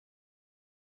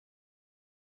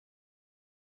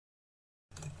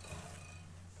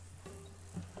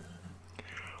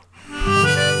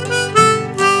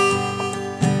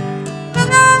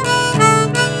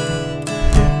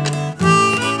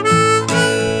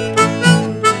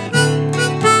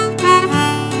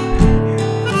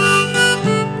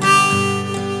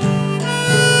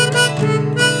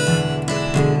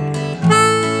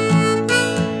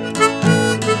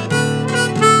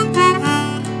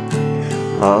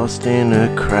lost in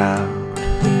a crowd,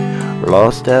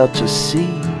 lost out to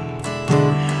sea,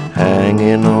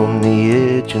 hanging on the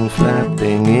edge and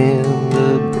flapping in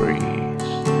the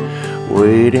breeze,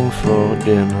 waiting for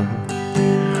dinner,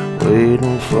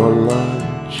 waiting for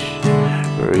lunch,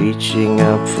 reaching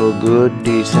out for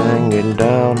goodies, hanging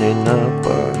down in a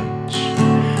bunch,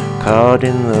 caught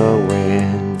in the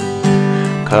wind,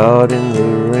 caught in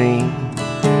the rain,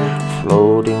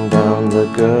 floating down the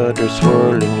gutter,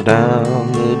 swirling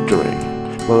down the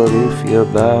drain. But if you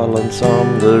balance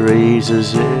on the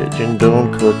razor's edge and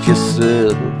don't cut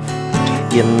yourself,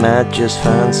 you might just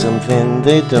find something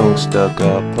they don't stuck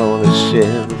up on a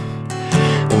shelf,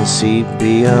 and see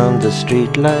beyond the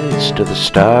streetlights to the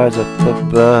stars up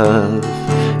above.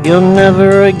 You'll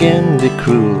never again be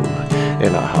cruel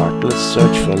in a heartless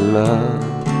search for love.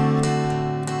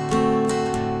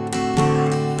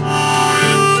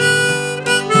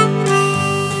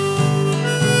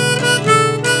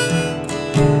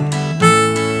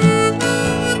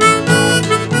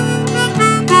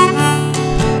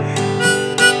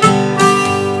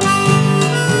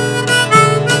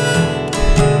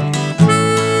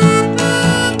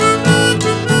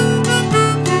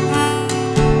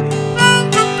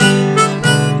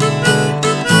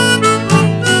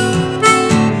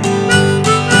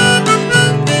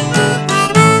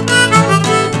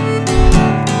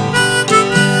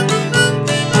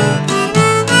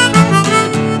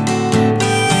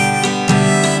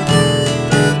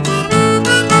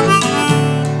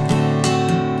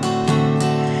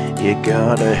 You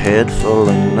got a head full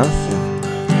of nothing,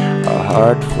 a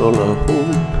heart full of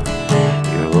hope.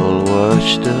 You're all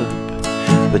washed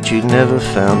up, but you never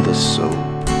found the soap.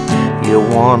 You're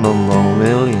one among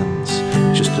millions,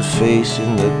 just a face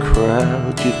in the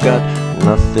crowd. You've got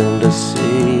nothing to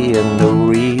say and no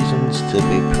reasons to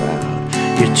be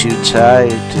proud. You're too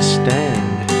tired to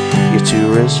stand, you're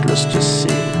too restless to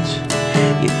sit.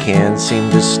 You can't seem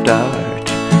to start,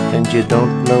 and you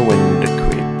don't know when to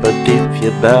quit. But if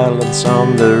you balance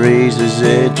on the razor's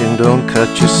edge and don't cut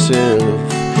yourself,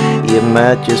 you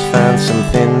might just find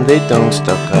something they don't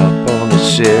stuck up on a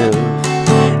shelf,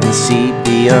 and see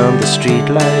beyond the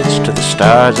streetlights to the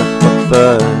stars up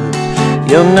above.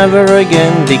 You'll never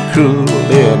again be cruel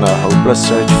in a hopeless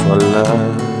search for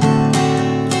love.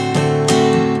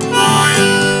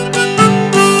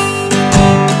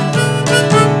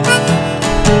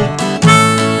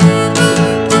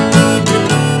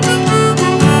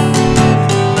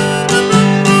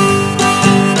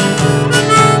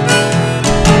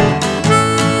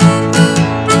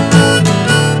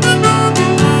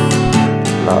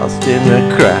 Lost in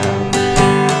a crowd,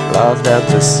 lost out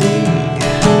to sea,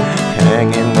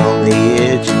 hanging on the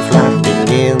edge and flapping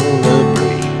in the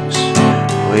breeze,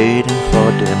 waiting for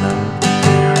dinner,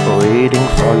 waiting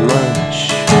for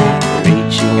lunch,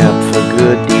 reaching up for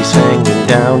goodies, hanging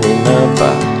down in a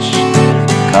bunch,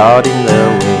 caught in the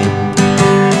wind,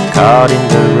 caught in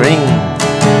the rain,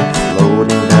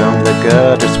 floating down the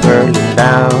gutter, swirling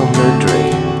down the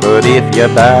drain. But if you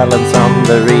balance on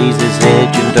the razor's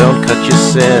edge and don't cut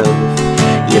yourself,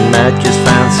 you might just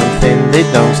find something they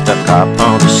don't stuck up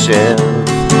on a shelf,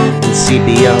 and see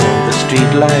beyond the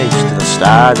streetlights to the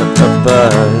stars up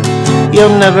above.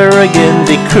 You'll never again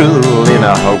be cruel in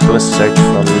a hopeless search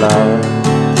for love.